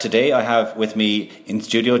Today I have with me in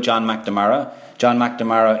studio John McNamara. John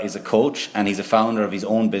McNamara is a coach and he's a founder of his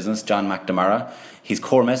own business, John McNamara. His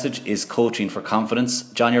core message is coaching for confidence.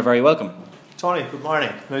 John, you're very welcome. Tony, good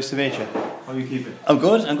morning. Nice to meet you. How are you keeping? I'm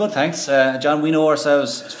good, thanks. John, we know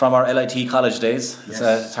ourselves from our LIT college days. Yes.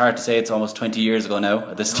 It's hard to say, it's almost 20 years ago now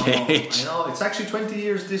at this stage. I know, it's actually 20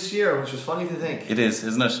 years this year, which is funny to think. It is,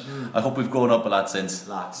 isn't it? I hope we've grown up a lot since.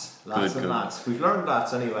 Lots Good. and lots. We've learned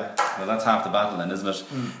lots anyway. Well, that's half the battle then, isn't it?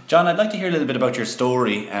 John, I'd like to hear a little bit about your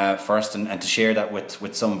story first and to share that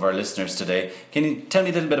with some of our listeners today. Can you tell me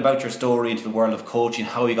a little bit about your story into the world of coaching,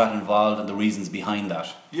 how you got involved and the reasons behind that?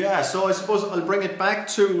 Yeah, so I suppose I'll bring it back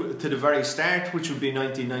to the very start, which would be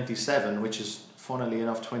 1997, which is funnily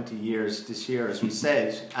enough 20 years this year, as we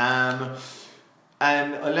said.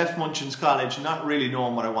 And I left Munchin's College not really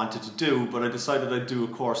knowing what I wanted to do, but I decided I'd do a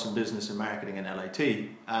course in business and marketing in LIT.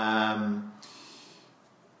 I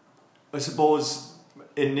suppose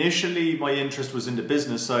initially my interest was in the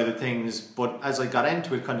business side of things, but as I got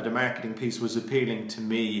into it, kind of the marketing piece was appealing to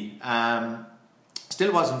me.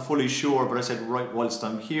 Still wasn't fully sure, but I said, right, whilst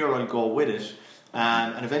I'm here, I'll go with it.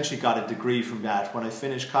 And eventually got a degree from that. When I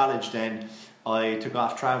finished college then, I took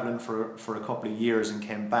off travelling for a couple of years and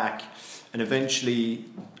came back. And eventually,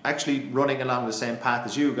 actually running along the same path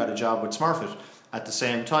as you, got a job with Smurfit at the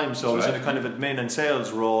same time. So I was in a kind of admin and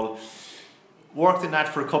sales role. Worked in that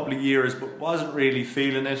for a couple of years, but wasn't really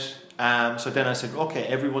feeling it. So then I said, okay,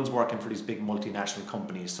 everyone's working for these big multinational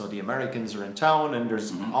companies. So the Americans are in town and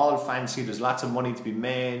there's all fancy, there's lots of money to be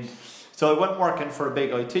made. So I went working for a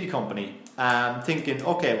big IT company, thinking,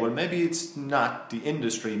 okay, well maybe it's not the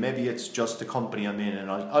industry, maybe it's just the company I'm in and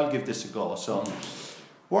I'll give this a go. So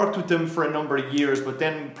worked with them for a number of years, but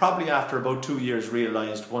then probably after about 2 years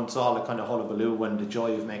realised once all the kind of hullabaloo and the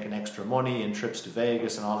joy of making extra money and trips to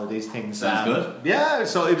Vegas and all of these things. Sounds good. Yeah,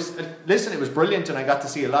 so it was brilliant and I got to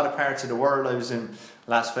see a lot of parts of the world. I was in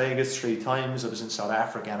Las Vegas 3 times, I was in South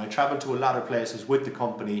Africa and I travelled to a lot of places with the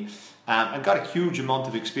company and got a huge amount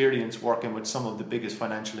of experience working with some of the biggest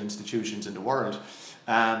financial institutions in the world.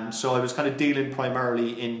 So I was kind of dealing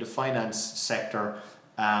primarily in the finance sector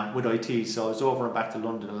with IT, so I was over and back to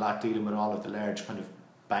London a lot dealing with all of the large kind of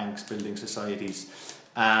banks, building societies.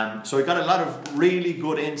 So I got a lot of really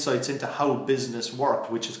good insights into how business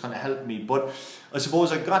worked, which has kind of helped me. But I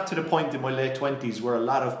suppose I got to the point in my late 20s where a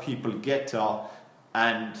lot of people get to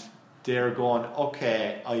and they're going,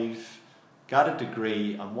 okay, I've got a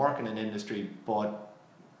degree, I'm working in industry, but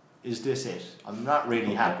is this it? I'm not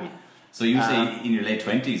really happy. So you say in your late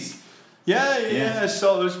 20s? Yeah.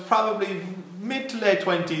 So it was probably mid to late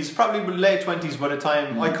 20s, probably late 20s by the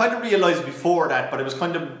time. I kind of realised before that, but it was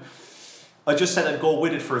kind of, I just said I'd go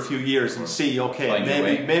with it for a few years and see, okay,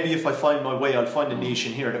 maybe if I find my way, I'll find a niche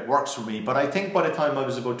in here that works for me. But I think by the time I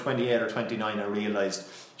was about 28 or 29, I realised,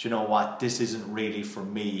 do you know what, this isn't really for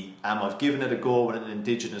me. I've given it a go with an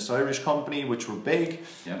indigenous Irish company, which were big,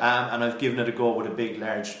 and I've given it a go with a big,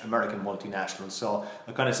 large American multinational. So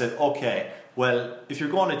I kind of said, okay, well, if you're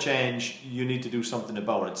going to change, you need to do something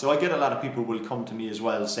about it. So I get a lot of people will come to me as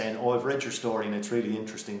well saying, oh, I've read your story and it's really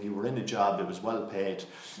interesting. You were in a job, it was well paid,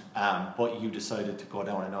 but you decided to go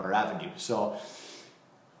down another avenue. So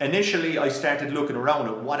initially I started looking around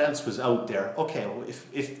at what else was out there. Okay, well,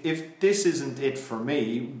 if this isn't it for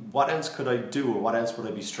me, what else could I do or what else would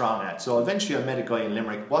I be strong at? So eventually I met a guy in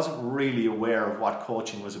Limerick, wasn't really aware of what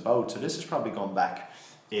coaching was about. So this is probably gone back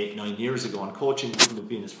 8-9 years ago, and coaching wouldn't have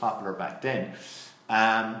been as popular back then.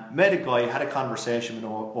 Met a guy, had a conversation with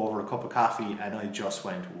him over a cup of coffee, and I just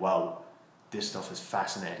went, wow, this stuff is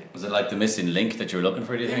fascinating. Was it like the missing link that you were looking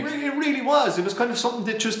for, do you think? It really was. It was kind of something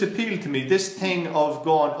that just appealed to me. This thing of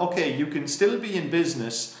going, okay, you can still be in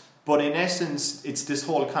business, but in essence, it's this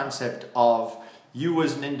whole concept of you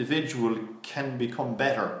as an individual can become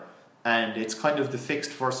better. And it's kind of the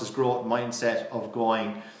fixed versus growth mindset of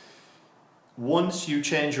going, once you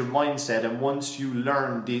change your mindset and once you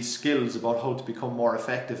learn these skills about how to become more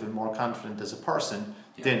effective and more confident as a person,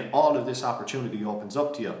 then all of this opportunity opens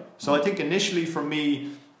up to you. So I think initially for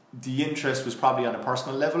me, the interest was probably on a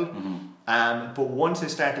personal level. But once I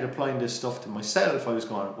started applying this stuff to myself, I was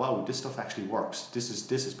going, wow, this stuff actually works.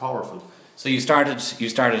 This is powerful. So you started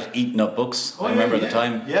eating up books. I remember the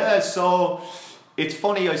time. Yeah, so it's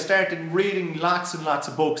funny, I started reading lots and lots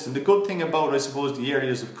of books, and the good thing about, I suppose, the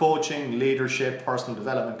areas of coaching, leadership, personal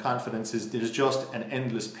development, confidence is there's just an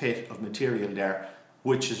endless pit of material there,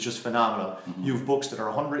 which is just phenomenal. You've books that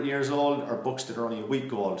are 100 years old or books that are only a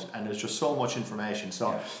week old, and there's just so much information.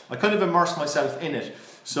 So I kind of immersed myself in it.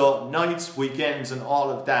 So nights, weekends and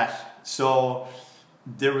all of that. So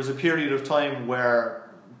there was a period of time where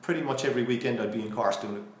pretty much every weekend I'd be in Cork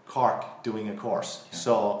Cork doing a course. Yeah.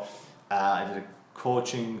 So I did a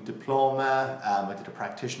coaching diploma, I did a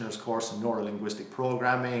practitioner's course in neuro-linguistic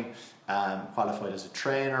programming, qualified as a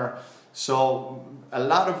trainer. So a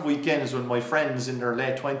lot of weekends when my friends in their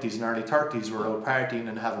late 20s and early 30s were out partying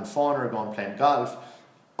and having fun or going playing golf,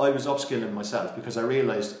 I was upskilling myself because I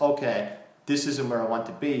realised, okay, this isn't where I want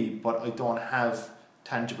to be, but I don't have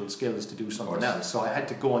tangible skills to do something else. So I had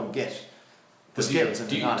to go and get the skills and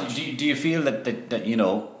the knowledge. Do you feel that you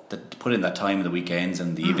know, that put in that time in the weekends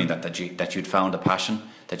and the evening that you'd found a passion,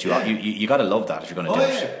 that you got to love that if you're going to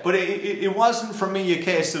do it? But it wasn't for me a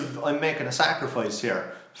case of I'm making a sacrifice here.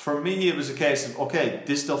 For me it was a case of, okay,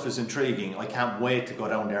 this stuff is intriguing, I can't wait to go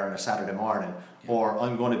down there on a Saturday morning, or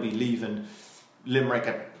I'm going to be leaving Limerick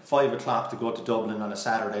at 5 o'clock to go to Dublin on a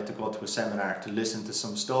Saturday to go to a seminar to listen to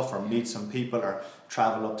some stuff or meet some people or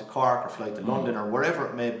travel up to Cork or fly to London or wherever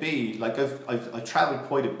it may be. Like I've travelled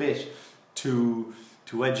quite a bit to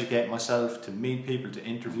educate myself, to meet people, to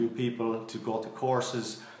interview people, to go to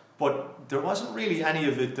courses, but there wasn't really any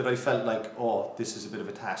of it that I felt like, oh, this is a bit of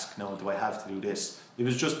a task, now do I have to do this? It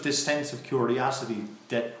was just this sense of curiosity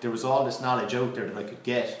that there was all this knowledge out there that I could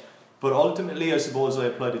get, but ultimately I suppose I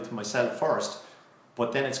applied it to myself first.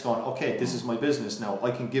 But then it's gone, okay, this is my business now.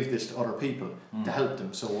 I can give this to other people to help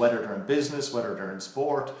them. So whether they're in business, whether they're in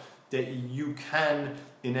sport, that you can,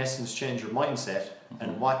 in essence, change your mindset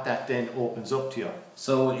and what that then opens up to you.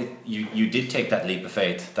 So you did take that leap of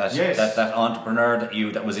faith, that entrepreneur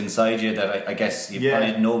that was inside you, that I guess you probably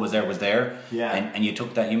didn't know was there. Yeah. And you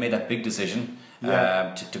took that, you made that big decision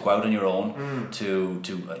to go out on your own,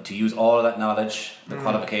 to use all of that knowledge, the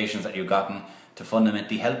qualifications that you've gotten to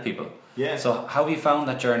fundamentally help people. Yeah. So how have you found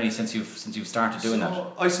that journey since you've started doing that?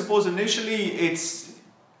 I suppose initially it's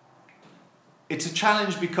a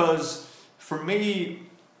challenge because for me,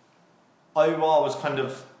 I've always kind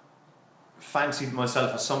of fancied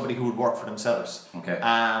myself as somebody who would work for themselves. Okay.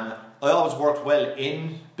 I always worked well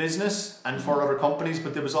in business and for other companies,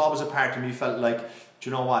 but there was always a part of me felt like, do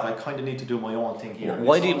you know what, I kind of need to do my own thing here.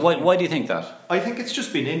 Why do you think that? I think it's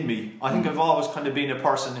just been in me. I think I've always kind of been a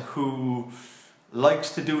person who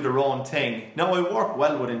likes to do their own thing. Now I work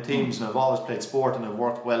well within teams and I've always played sport and I've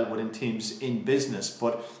worked well within teams in business,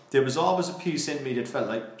 but there was always a piece in me that felt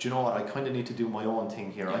like, do you know what, I kind of need to do my own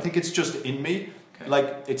thing here. I think it's just in me. Okay.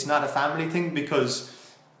 Like it's not a family thing because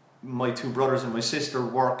my two brothers and my sister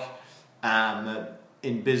work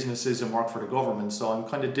in businesses and work for the government, so I'm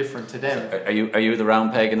kind of different to them. Are you the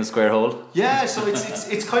round peg in the square hole? Yeah, so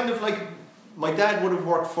it's kind of like my dad would have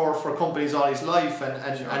worked for companies all his life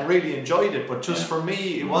and really enjoyed it, but just for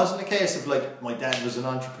me it wasn't a case of like my dad was an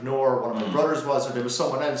entrepreneur, one of my brothers was, or there was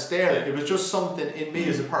someone else there. It was just something in me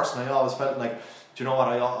as a person. I always felt like, do you know what,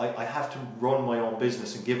 I have to run my own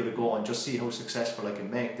business and give it a go and just see how successful I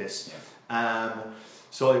can make this.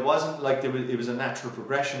 So it wasn't like it was a natural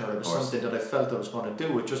progression or it was something that I felt I was going to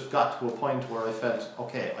do. It just got to a point where I felt,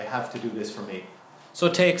 okay, I have to do this for me. So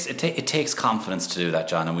it takes confidence to do that,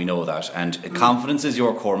 John, and we know that. And confidence is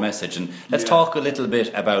your core message. And let's talk a little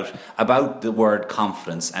bit about the word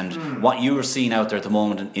confidence and what you are seeing out there at the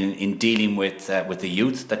moment in dealing with the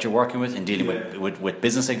youth that you're working with, in dealing with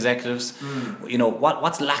business executives. You know,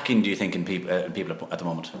 what's lacking, do you think, in people at the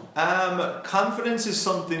moment? Confidence is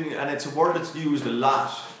something, and it's a word that's used a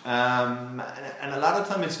lot. And a lot of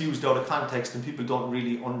time it's used out of context and people don't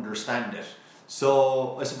really understand it.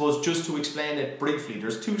 So I suppose just to explain it briefly,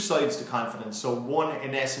 there's two sides to confidence. So one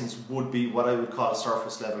in essence would be what I would call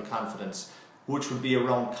surface level confidence, which would be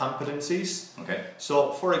around competencies. Okay.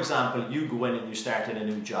 So for example, you go in and you start in a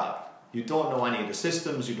new job. You don't know any of the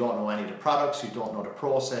systems, you don't know any of the products, you don't know the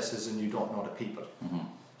processes, and you don't know the people.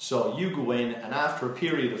 So you go in and after a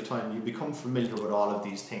period of time you become familiar with all of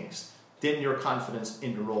these things. Then your confidence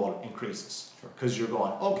in the role increases. Because you're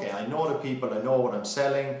going, okay, I know the people, I know what I'm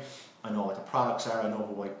selling, I know what the products are, I know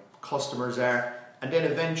who my customers are, and then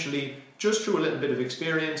eventually, just through a little bit of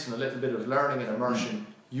experience and a little bit of learning and immersion,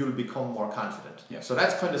 you'll become more confident. Yeah. So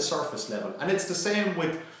that's kind of surface level. And it's the same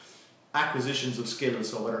with acquisitions of skills,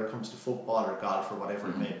 so whether it comes to football or golf or whatever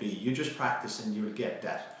it may be, you just practice and you'll get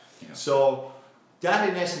that. Yeah. So that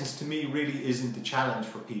in essence to me really isn't the challenge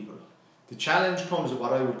for people. The challenge comes with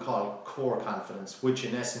what I would call core confidence, which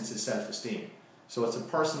in essence is self-esteem. So it's a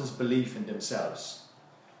person's belief in themselves.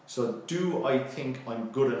 So do I think I'm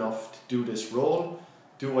good enough to do this role?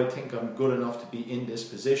 Do I think I'm good enough to be in this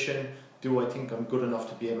position? Do I think I'm good enough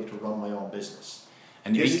to be able to run my own business?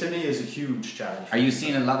 And this to me is a huge challenge. Are you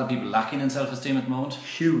seeing a lot of people lacking in self-esteem at the moment?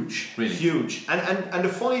 Huge. Really? Huge. And the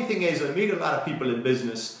funny thing is I meet a lot of people in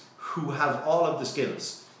business who have all of the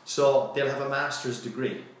skills. So they'll have a master's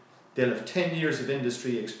degree. They'll have 10 years of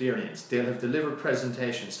industry experience. They'll have delivered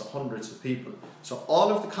presentations to hundreds of people. So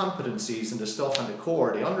all of the competencies and the stuff on the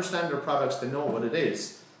core, they understand their products, they know what it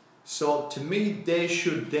is. So to me, they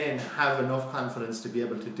should then have enough confidence to be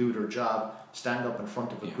able to do their job, stand up in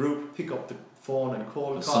front of a group, pick up the phone and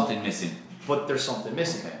call. There's something missing. But there's something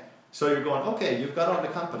missing. Okay. So you're going, okay, you've got all the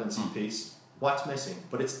competency piece, what's missing?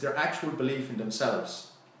 But it's their actual belief in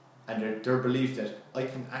themselves and their belief that I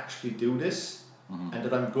can actually do this. And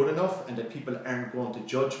that I'm good enough and that people aren't going to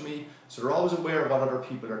judge me. So they're always aware of what other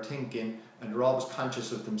people are thinking and they're always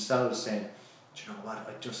conscious of themselves saying, do you know what,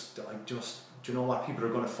 I just, do you know what, people are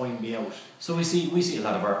going to find me out. So we see a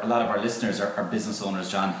lot of our listeners are business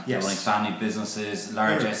owners, John. Yes. They're running family businesses,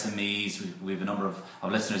 large SMEs. We have a number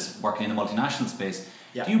of listeners working in the multinational space.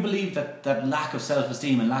 Yeah. Do you believe that lack of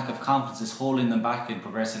self-esteem and lack of confidence is holding them back in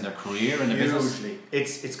progressing their career in the business? Hugely.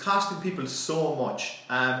 It's costing people so much,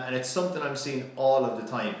 and it's something I'm seeing all of the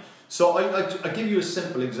time. So I'll give you a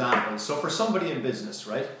simple example. So for somebody in business,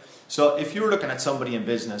 right? So if you're looking at somebody in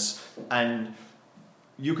business and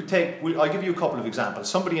you could I'll give you a couple of examples.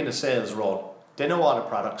 Somebody in a sales role, they know all the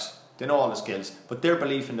products, they know all the skills, but their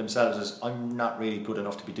belief in themselves is, I'm not really good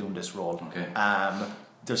enough to be doing this role. Okay.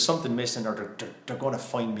 There's something missing, or they're going to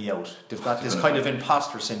find me out. They've got this kind of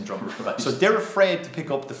imposter syndrome. Right. So they're afraid to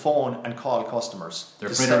pick up the phone and call customers.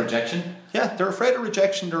 They're afraid of rejection? Yeah, they're afraid of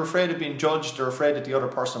rejection, they're afraid of being judged, they're afraid that the other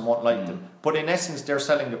person won't like them. But in essence, they're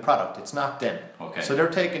selling the product, it's not them. Okay. So they're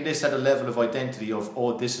taking this at a level of identity of,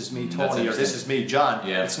 oh, this is me, Tony, or this is me, John.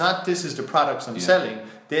 Yeah. It's not, this is the products I'm selling.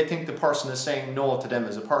 They think the person is saying no to them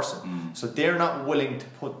as a person. So they're not willing to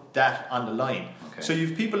put that on the line. Okay. So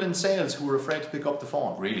you've people in sales who are afraid to pick up the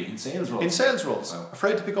phone. Really? In sales roles? In sales roles. Wow.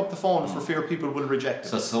 Afraid to pick up the phone for fear people will reject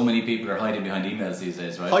it. So many people are hiding behind emails these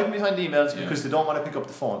days, right? Hiding behind emails because they don't want to pick up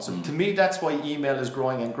the phone. So to me, that's why email is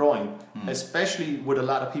growing and growing, especially with a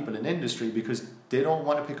lot of people in industry, because they don't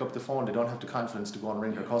want to pick up the phone. They don't have the confidence to go and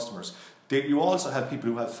ring their customers. You also have people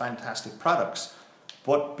who have fantastic products,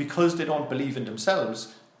 but because they don't believe in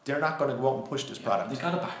themselves, they're not going to go out and push this product. They've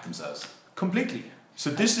got to back themselves. Completely. So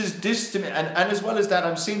this to me, and as well as that,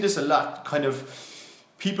 I'm seeing this a lot, kind of,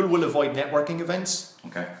 people will avoid networking events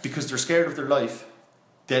because they're scared of their life,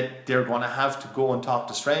 that they're going to have to go and talk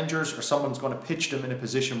to strangers, or someone's going to pitch them in a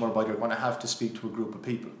position whereby they're going to have to speak to a group of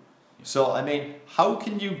people. So, I mean, how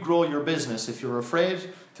can you grow your business if you're afraid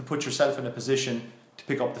to put yourself in a position to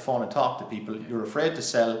pick up the phone and talk to people? You're afraid to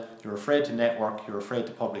sell, you're afraid to network, you're afraid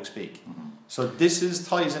to public speak. So this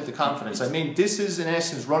ties into confidence. I mean, this is in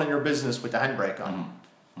essence running your business with the handbrake on.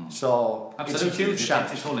 So absolutely. It's a huge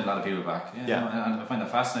challenge. It's holding a lot of people back. Yeah. And I find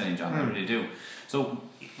that fascinating, John. I really do. So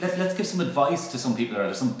let's give some advice to some people.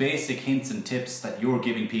 There's some basic hints and tips that you're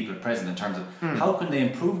giving people at present in terms of how can they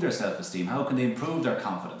improve their self-esteem? How can they improve their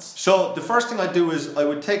confidence? So the first thing I do is I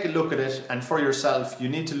would take a look at it, and for yourself, you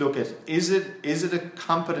need to look at, is it a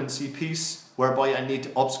competency piece whereby I need to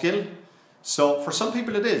upskill? So for some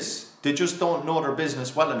people it is. They just don't know their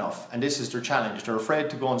business well enough, and this is their challenge. They're afraid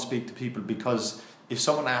to go and speak to people because if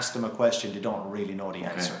someone asks them a question, they don't really know the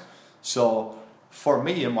answer. So for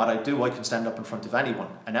me and what I do, I can stand up in front of anyone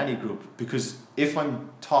and any group, because if I'm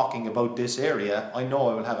talking about this area, I know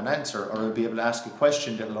I will have an answer, or I'll be able to ask a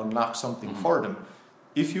question that will unlock something for them.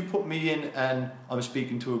 If you put me in and I'm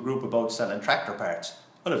speaking to a group about selling tractor parts,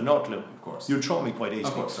 I'll have no clue. Of course. You'll throw me quite easily.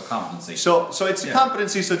 Of course, so competency. So it's a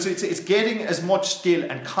competency. So it's getting as much skill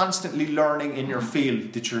and constantly learning in your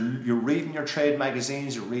field, that you're reading your trade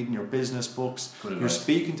magazines, you're reading your business books, you're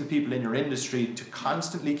speaking to people in your industry to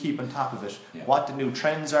constantly keep on top of it. What the new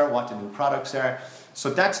trends are, what the new products are.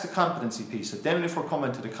 So that's the competency piece. So then if we're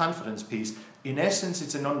coming to the confidence piece, in essence,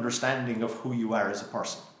 it's an understanding of who you are as a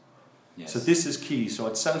person. So this is key. So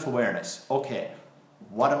it's self-awareness. Okay,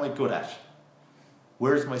 what am I good at?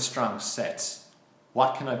 Where's my strong sets?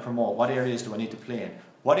 What can I promote? What areas do I need to play in?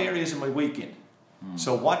 What areas am I weak in?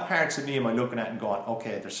 So what parts of me am I looking at and going,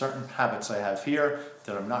 okay, there's certain habits I have here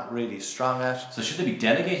that I'm not really strong at. So should they be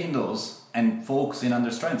delegating those and focusing on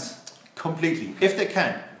their strengths? Completely. If they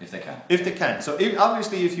can. If they can. So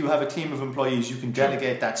obviously if you have a team of employees, you can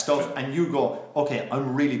delegate that stuff and you go, okay,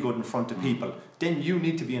 I'm really good in front of people. Then you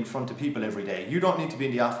need to be in front of people every day. You don't need to be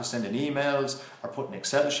in the office sending emails or putting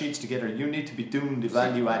Excel sheets together. You need to be doing the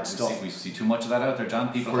value add stuff. We see too much of that out there,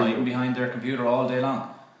 John. People hiding behind their computer all day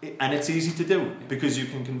long. And it's easy to do because you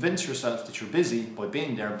can convince yourself that you're busy by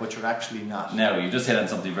being there, but you're actually not. Now, you just hit on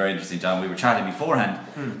something very interesting, John. We were chatting beforehand.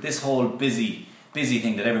 This whole busy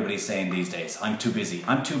thing that everybody's saying these days. I'm too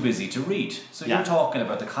busy to read. So you're talking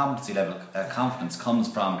about the competency level. Confidence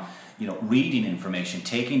comes from reading information,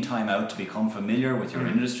 taking time out to become familiar with your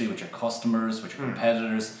industry, with your customers, with your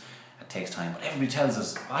competitors. takes time. But everybody tells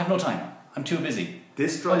us, I have no time. I'm too busy.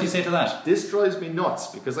 What do you say to that? This drives me nuts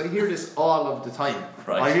because I hear this all of the time.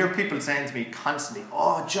 Right. I hear people saying to me constantly,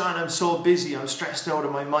 "Oh, John, I'm so busy. I'm stressed out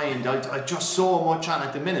of my mind. I just so much on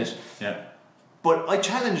at the minute." Yeah. But I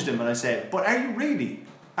challenge them and I say, "But are you really?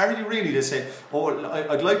 Are you really?" They say, "Oh,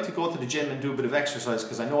 I'd like to go to the gym and do a bit of exercise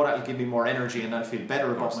because I know that'll give me more energy and I'll feel better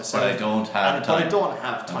about myself. But I don't have time. But I don't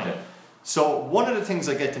have time." Okay. So one of the things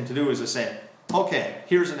I get them to do is I say, "Okay,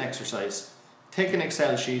 here's an exercise. Take an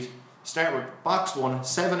Excel sheet. Start with box 1,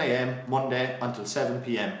 7 a.m. Monday until 7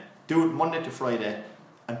 p.m. Do it Monday to Friday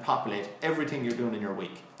and populate everything you're doing in your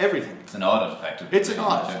week. Everything." It's an audit, effectively. It's an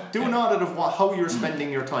audit. Do an audit of how you're spending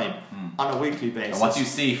your time on a weekly basis. And what do you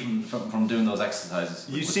see from doing those exercises?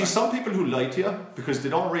 You see some people who lie to you because they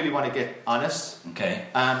don't really want to get honest. Okay.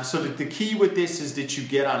 So the key with this is that you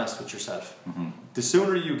get honest with yourself. Mm-hmm. The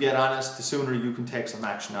sooner you get honest, the sooner you can take some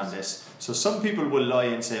action on this. So some people will lie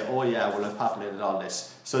and say, "Oh yeah, well I populated all this."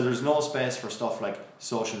 So there's no space for stuff like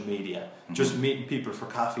social media. Just meeting people for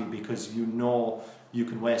coffee because you know you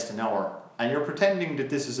can waste an hour. And you're pretending that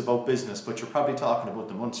this is about business, but you're probably talking about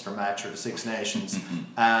the Munster match or the Six Nations.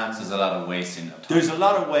 So there's a lot of wasting of time. There's a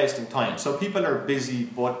lot of wasting time. So people are busy,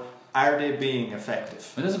 but are they being effective?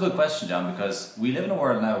 But this is a good question, John, because we live in a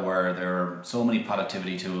world now where there are so many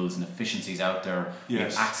productivity tools and efficiencies out there. Yes. We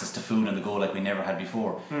have access to food on the go like we never had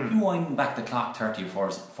before. If you wind back the clock 30 or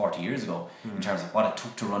 40 years ago in terms of what it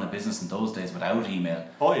took to run a business in those days without email,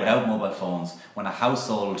 without mobile phones, when a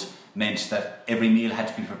household meant that every meal had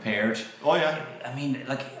to be prepared. Oh yeah. I mean,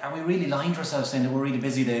 like, are we really lying to ourselves saying that we're really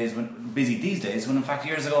busy these days when in fact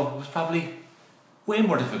years ago it was probably way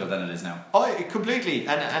more difficult than it is now? Completely.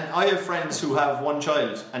 And I have friends who have one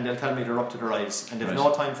child and they'll tell me they're up to their eyes and they've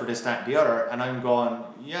no time for this, that and the other, and I'm going,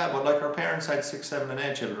 yeah, but like our parents had 6, 7 and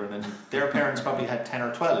 8 children and their parents probably had 10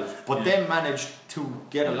 or 12, but they managed to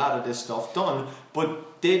get a lot of this stuff done,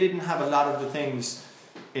 but they didn't have a lot of the things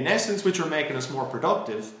in essence which are making us more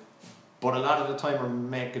productive, but a lot of the time are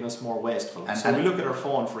making us more wasteful. And we look at our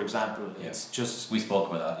phone, for example, it's just... We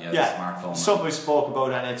spoke about that, the smartphone. Something we spoke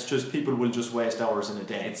about, and it's just people will just waste hours in a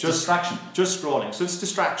day. It's just distraction. Just scrolling. So it's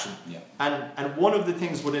distraction. Yeah. And one of the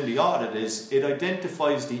things within the audit is it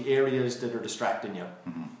identifies the areas that are distracting you.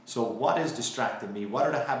 Mm-hmm. So what is distracting me? What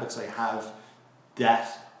are the habits I have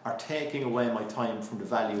that are taking away my time from the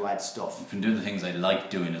value add stuff? From doing the things I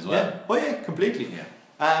like doing as well. Yeah. Oh yeah, completely. Yeah.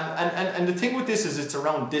 And the thing with this is it's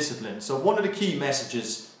around discipline. So one of the key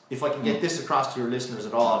messages, if I can get this across to your listeners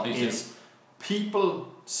at all, is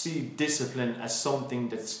people see discipline as something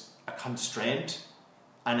that's a constraint.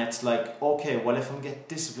 And it's like, okay, well if I get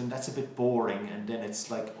disciplined, that's a bit boring. And then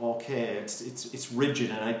it's like, okay, it's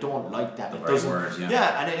rigid and I don't like that. The right word, yeah.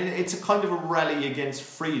 Yeah, and it's a kind of a rally against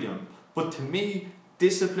freedom. But to me,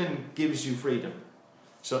 discipline gives you freedom.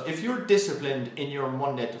 So if you're disciplined in your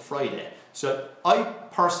Monday to Friday, so I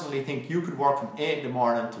personally think you could work from 8 in the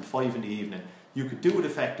morning until 5 in the evening. You could do it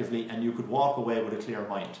effectively and you could walk away with a clear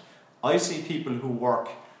mind. I see people who work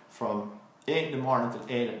from 8 in the morning till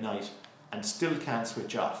 8 at night and still can't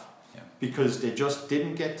switch off because they just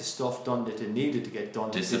didn't get the stuff done that they needed to get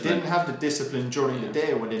done. Discipline. They didn't have the discipline during the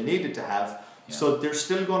day when they needed to have. Yeah. So they're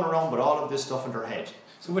still going around with all of this stuff in their head.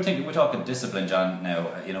 So we're talking discipline, John, now,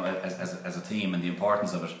 you know, as a theme and the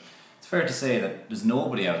importance of it. It's fair to say that there's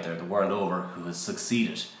nobody out there the world over who has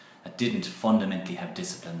succeeded that didn't fundamentally have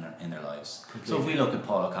discipline in their lives. Completely. So if we look at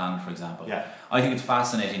Paul O'Connell, for example, I think it's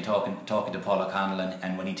fascinating talking to Paul O'Connell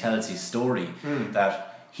and when he tells his story that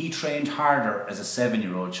he trained harder as a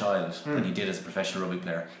 7-year-old child than he did as a professional rugby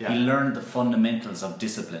player. Yeah. He learned the fundamentals of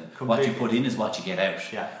discipline. Completely. What you put in is what you get out.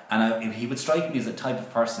 Yeah. And he would strike me as a type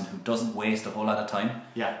of person who doesn't waste a whole lot of time.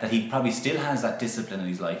 Yeah. That he probably still has that discipline in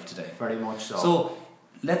his life today. Very much so. So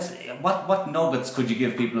what nuggets could you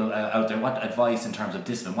give people out there? What advice in terms of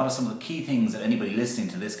discipline? What are some of the key things that anybody listening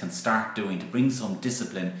to this can start doing to bring some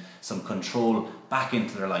discipline, some control back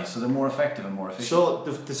into their life so they're more effective and more efficient? So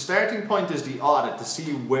the starting point is the audit to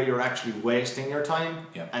see where you're actually wasting your time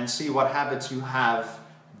and see what habits you have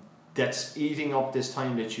that's eating up this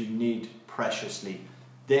time that you need preciously.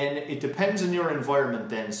 Then it depends on your environment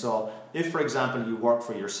then. So if, for example, you work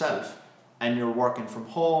for yourself and you're working from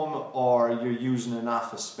home or you're using an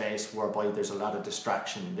office space whereby there's a lot of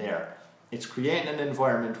distraction there, it's creating an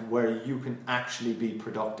environment where you can actually be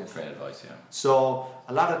productive. Great advice, yeah. So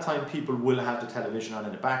a lot of time people will have the television on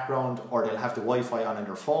in the background or they'll have the Wi-Fi on in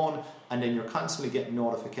their phone and then you're constantly getting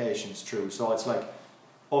notifications through. So it's like,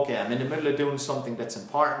 okay, I'm in the middle of doing something that's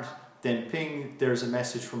important, then ping, there's a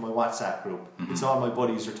message from my WhatsApp group. Mm-hmm. It's all my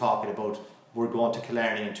buddies are talking about we're going to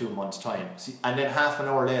Killarney in 2 months' time. See, and then half an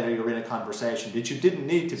hour later, you're in a conversation that you didn't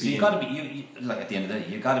need to be. So you got to be, like at the end of the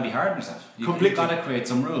day, you got to be hard on yourself. You've got to create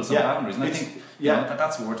some rules, some boundaries. And I think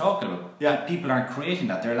that's what we're talking about. Yeah. People aren't creating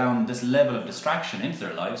that; they're allowing this level of distraction into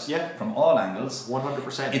their lives from all angles.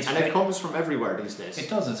 100%. It comes from everywhere these days. It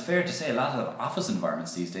does. It's fair to say a lot of office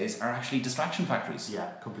environments these days are actually distraction factories. Yeah,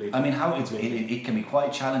 completely. I mean, it can be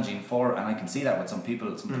quite challenging and I can see that with some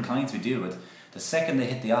people, some of the clients we deal with. The second they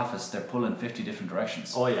hit the office, they're pulling 50 different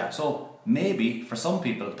directions. Oh yeah. So maybe for some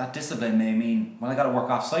people that discipline may mean, well, I got to work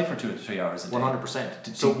off site for 2 to 3 hours a day. 100%.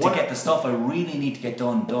 To get the stuff I really need to get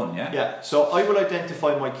done. Yeah. Yeah. So I will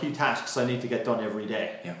identify my key tasks I need to get done every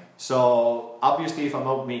day. Yeah. So obviously, if I'm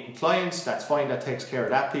out meeting clients, that's fine. That takes care of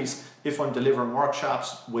that piece. If I'm delivering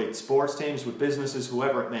workshops with sports teams, with businesses,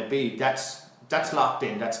 whoever it may be, that's locked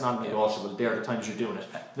in. That's non-negotiable. There are the times you're doing it.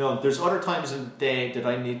 No, there's other times in the day that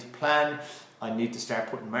I need to plan. I need to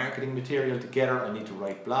start putting marketing material together. I need to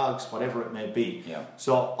write blogs, whatever it may be. Yeah.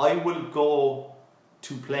 So I will go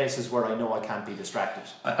to places where I know I can't be distracted.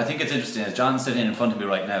 I think it's interesting. As John's sitting in front of me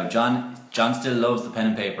right now, John still loves the pen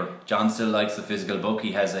and paper. John still likes the physical book.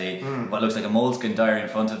 He has what looks like a moleskin diary in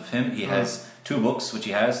front of him. He has 2 books, which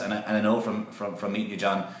he has, and I know from meeting you,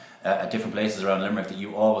 John, at different places around Limerick, that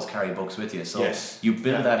you always carry books with you. So you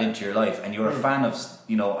build that into your life, and you're a fan of,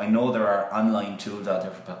 I know there are online tools out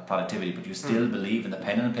there for productivity, but you still believe in the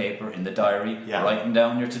pen and paper, in the diary, writing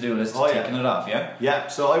down your to-do list, taking it off, Yeah,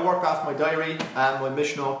 so I work off my diary, my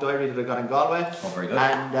Mission Oak diary that I got in Galway. Oh, very good.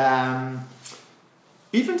 And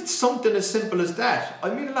even something as simple as that.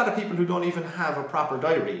 I meet a lot of people who don't even have a proper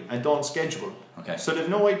diary and don't schedule. Okay. So they've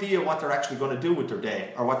no idea what they're actually going to do with their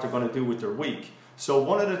day or what they're going to do with their week. So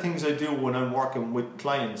one of the things I do when I'm working with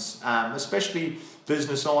clients, especially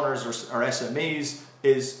business owners or SMEs,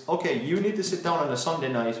 is, okay, you need to sit down on a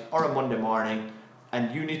Sunday night or a Monday morning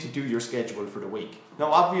and you need to do your schedule for the week.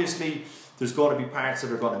 Now, obviously, there's going to be parts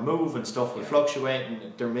that are going to move and stuff will fluctuate,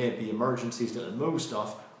 and there may be emergencies that will move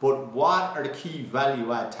stuff, but what are the key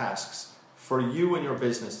value-add tasks for you and your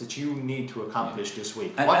business that you need to accomplish this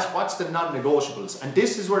week? What's the non-negotiables? And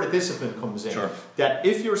this is where the discipline comes in. Sure. That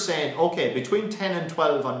if you're saying, okay, between 10 and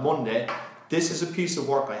 12 on Monday, this is a piece of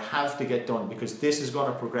work I have to get done because this is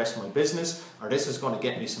going to progress my business or this is going to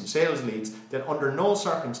get me some sales leads, then under no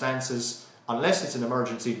circumstances, unless it's an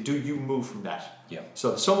emergency, do you move from that. Yeah.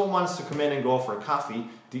 So if someone wants to come in and go for a coffee,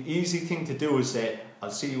 the easy thing to do is say, I'll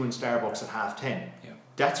see you in Starbucks at 10:30. Yeah.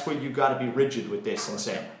 That's where you got to be rigid with this and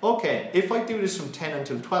say, okay, if I do this from 10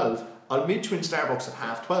 until 12, I'll meet you in Starbucks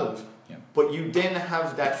at 12:30. Yeah. But you then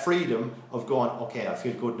have that freedom of going, okay, I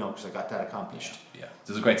feel good now because I got that accomplished. Yeah.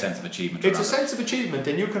 There's a great sense of achievement. It's a sense of achievement,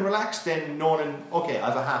 and you can relax then knowing, okay, I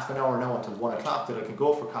have a half an hour now until 1 o'clock that I can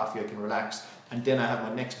go for coffee, I can relax, and then I have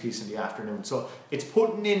my next piece in the afternoon. So it's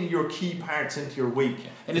putting in your key parts into your week. Yeah.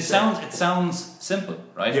 And it sounds simple,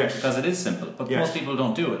 right? Yes. Because it is simple, but most people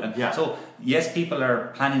don't do it. And so yes, people are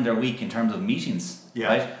planning their week in terms of meetings.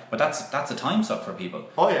 Right, but that's a time suck for people.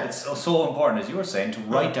 Oh yeah, it's so important, as you were saying, to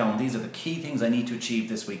write down these are the key things I need to achieve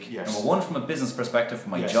this week. Yes. Number 1, from a business perspective,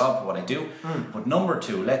 from my job, what I do. But number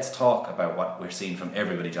 2, let's talk about what we're seeing from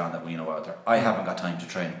everybody, John, that we know out there. I haven't got time to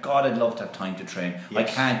train. God, I'd love to have time to train. I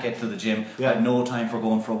can't get to the gym. I have no time for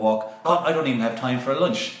going for a walk. God, I don't even have time for a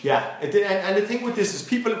lunch. Yeah, and the thing with this is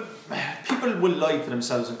people will lie to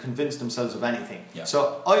themselves and convince themselves of anything. Yeah.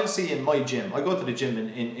 So I'll see in my gym, I go to the gym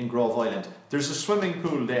in Grove Island, there's a swimming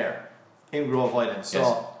pool there in Grove Island.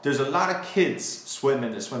 So there's a lot of kids swim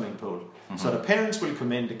in the swimming pool. So the parents will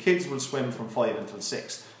come in, the kids will swim from 5 until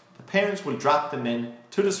 6. The parents will drop them in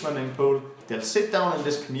to the swimming pool, they'll sit down in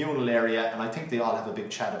this communal area, and I think they all have a big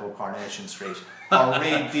chat about Coronation Street. Or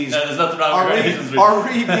read these there's nothing wrong with Coronation Street. Or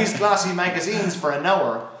read these glossy magazines for an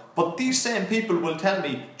hour. But these same people will tell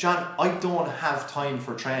me, John, I don't have time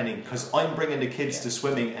for training because I'm bringing the kids to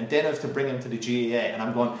swimming and then I have to bring them to the GAA. And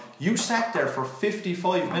I'm going, you sat there for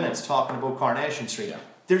 55 minutes talking about Coronation Street. Yeah.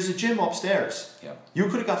 There's a gym upstairs. Yeah. You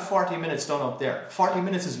could have got 40 minutes done up there. 40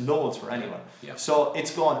 minutes is loads for anyone. Yeah. So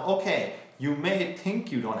it's going, okay, you may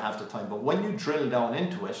think you don't have the time, but when you drill down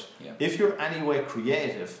into it, if you're anyway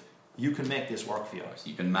creative, you can make this work for you.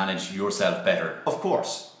 You can manage yourself better. Of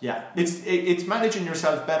course, yeah. It's managing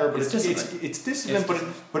yourself better, but it's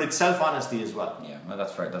discipline, but it's self-honesty as well. Yeah, well,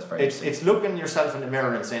 that's very it's looking yourself in the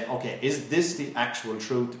mirror and saying, okay, is this the actual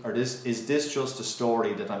truth, or is this just a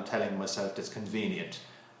story that I'm telling myself that's convenient?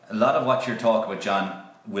 A lot of what you're talking about, John,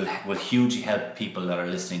 will hugely help people that are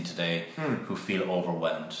listening today who feel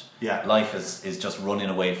overwhelmed. Yeah. Life is just running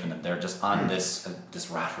away from them. They're just on this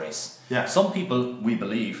rat race. Yeah. Some people, we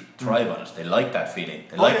believe, thrive on it. They like that feeling.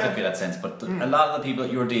 They like to feel that sense. But a lot of the people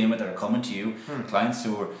that you're dealing with that are coming to you, clients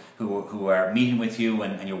who are meeting with you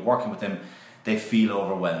and you're working with them, they feel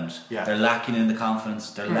overwhelmed. Yeah. They're lacking in the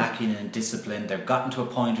confidence. They're lacking in discipline. They've gotten to a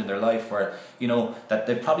point in their life where, that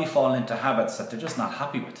they've probably fallen into habits that they're just not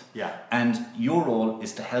happy with. Yeah. And your role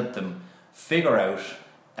is to help them figure out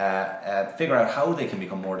how they can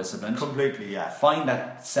become more disciplined. Completely, yeah. Find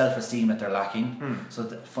that self-esteem that they're lacking, so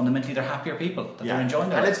that fundamentally they're happier people, that they're enjoying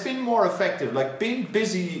their life. And life. it's been more effective. Like, being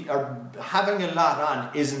busy or having a lot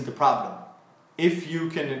on isn't the problem. If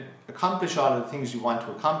you can accomplish all of the things you want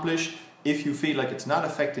to accomplish, if you feel like it's not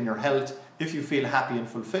affecting your health, if you feel happy and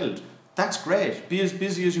fulfilled, that's great. Be as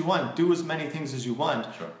busy as you want. Do as many things as you want.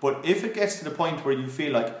 Sure. But if it gets to the point where you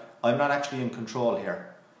feel like, I'm not actually in control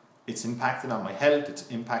here, it's impacting on my health, it's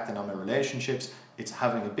impacting on my relationships, it's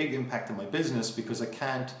having a big impact on my business because I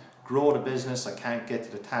can't grow the business, I can't get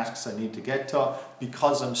to the tasks I need to get to,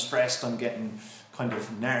 because I'm stressed, I'm getting kind of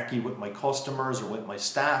narky with my customers or with my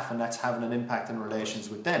staff, and that's having an impact on relations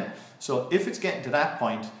with them. So if it's getting to that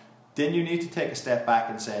point, then you need to take a step back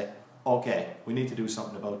and say, okay, we need to do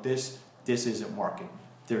something about this. This isn't working.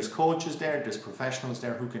 There's coaches there, there's professionals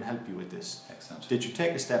there who can help you with this. Excellent. Did you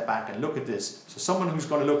take a step back and look at this? So someone who's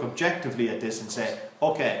going to look objectively at this and say,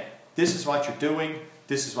 okay, this is what you're doing,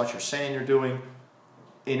 this is what you're saying you're doing.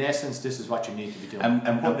 In essence, this is what you need to be doing.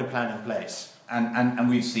 And put the plan in place. And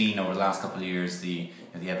we've seen over the last couple of years the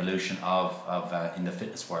evolution of in the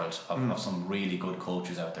fitness world of some really good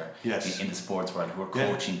coaches out there in the sports world who are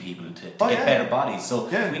coaching people to get better bodies. So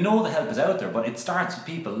we know the help is out there, but it starts with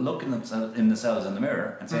people looking themselves in the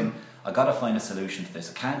mirror and saying, I got to find a solution to this.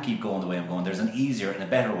 I can't keep going the way I'm going. There's an easier and a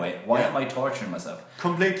better way. Why am I torturing myself?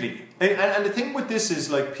 Completely. And the thing with this is,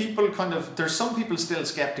 like, people there's some people still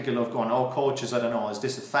skeptical of going, oh, coaches, I don't know, is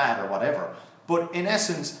this a fad or whatever? But in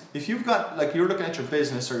essence, if you've got, like, you're looking at your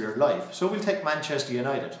business or your life, so we'll take Manchester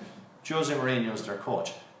United. Jose Mourinho's their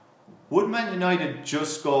coach. Would Man United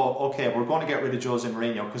just go, okay, we're going to get rid of Jose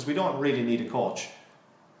Mourinho because we don't really need a coach?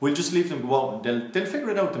 We'll just leave them go out and they'll figure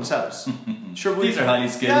it out themselves. Sure, these are highly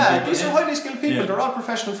skilled people. These are highly skilled people. They're all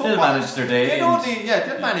professional footballers. They'll manage their day.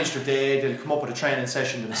 They'll manage their day. They'll come up with a training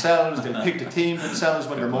session themselves. They'll pick the team themselves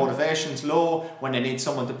when their motivation's low, when they need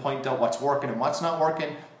someone to point out what's working and what's not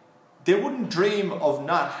working. They wouldn't dream of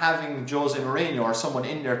not having Jose Mourinho or someone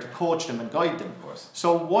in there to coach them and guide them. Of course.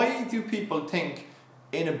 So why do people think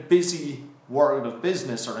in a busy world of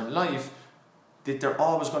business or in life that they're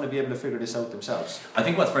always going to be able to figure this out themselves? I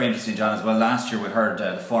think what's very interesting, John, as well, last year we heard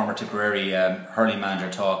the former Tipperary hurling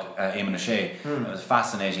manager talk, Eamon O'Shea. It was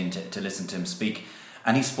fascinating to listen to him speak.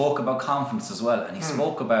 And he spoke about confidence as well. And he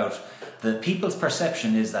spoke about the people's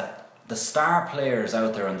perception is that the star players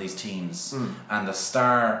out there on these teams and the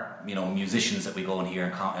star musicians that we go and hear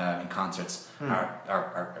in concerts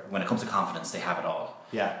are when it comes to confidence, they have it all.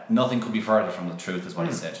 Yeah. Nothing could be further from the truth, is what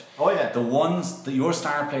he said. Oh yeah. Your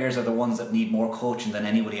star players are the ones that need more coaching than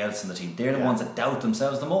anybody else in the team. They're the ones that doubt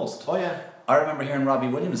themselves the most. Oh yeah. I remember hearing Robbie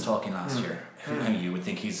Williams talking last year. You would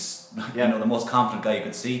think he's the most confident guy you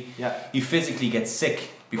could see. Yeah. He physically gets sick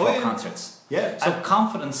before concerts. Yeah. So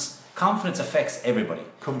confidence affects everybody.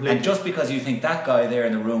 Completely. And just because you think that guy there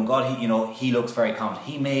in the room, God, he looks very confident,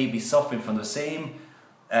 he may be suffering from the same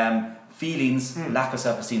feelings, lack of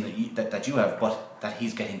self-esteem that you have, but that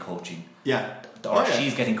he's getting coaching. Yeah. Or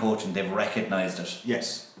she's getting coaching, they've recognised it.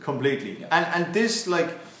 Yes, completely. Yeah. And this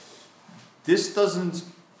doesn't,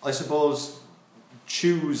 I suppose,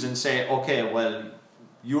 choose and say, okay, well,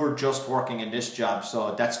 you're just working in this job,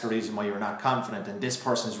 so that's the reason why you're not confident, and this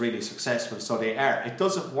person's really successful, so they are. It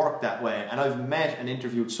doesn't work that way. And I've met and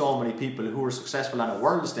interviewed so many people who are successful on a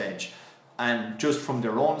world stage, and just from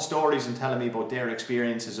their own stories and telling me about their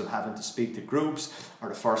experiences of having to speak to groups, or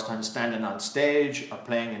the first time standing on stage, or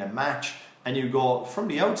playing in a match, and you go, from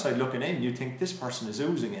the outside looking in, you think this person is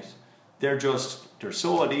oozing it. They're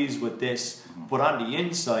so at ease with this, but on the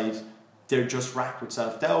inside, they're just racked with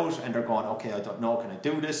self-doubt, and they're going, okay, I don't know, can I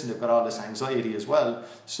do this? And they've got all this anxiety as well.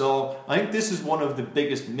 So I think this is one of the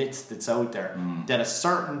biggest myths that's out there, that a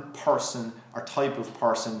certain person or type of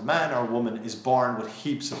person, man or woman, is born with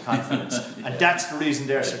heaps of confidence. And that's the reason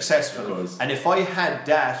they're successful. And if I had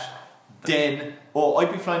that, then,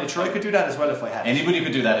 I'd be flying it. Sure, I could do that as well if I had it. Anybody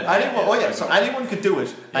could do that. So anyone could do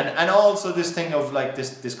it. Yeah. And also this thing of like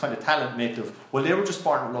this kind of talent myth of, well, they were just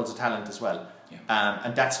born with loads of talent as well.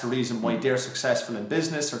 And that's the reason why they're successful in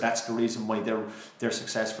business, or that's the reason why they're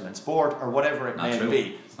successful in sport, or whatever it may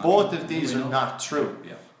be. Both of these are not true.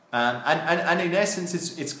 And in essence,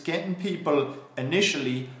 it's getting people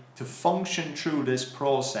initially to function through this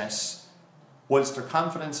process whilst their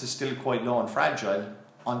confidence is still quite low and fragile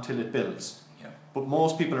until it builds. Yeah. But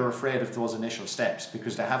most people are afraid of those initial steps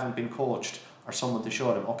because they haven't been coached or someone to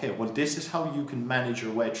show them, okay, well, this is how you can manage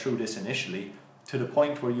your way through this initially to the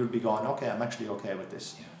point where you'll be going, okay, I'm actually okay with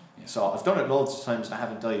this. Yeah. Yeah. So I've done it loads of times and I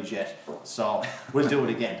haven't died yet. So we'll do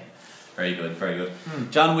it again. Very good, very good.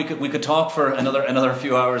 John, we could talk for another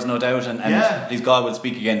few hours, no doubt, and please God will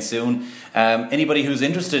speak again soon. Anybody who's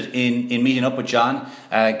interested in meeting up with John,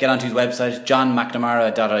 get onto his website,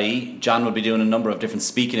 johnmcnamara.ie. John will be doing a number of different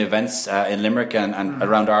speaking events in Limerick and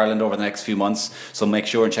around Ireland over the next few months, so make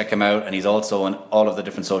sure and check him out, and he's also on all of the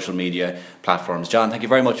different social media platforms. John, thank you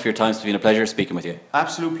very much for your time. It's been a pleasure speaking with you.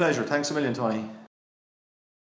 Absolute pleasure. Thanks a million, Tony.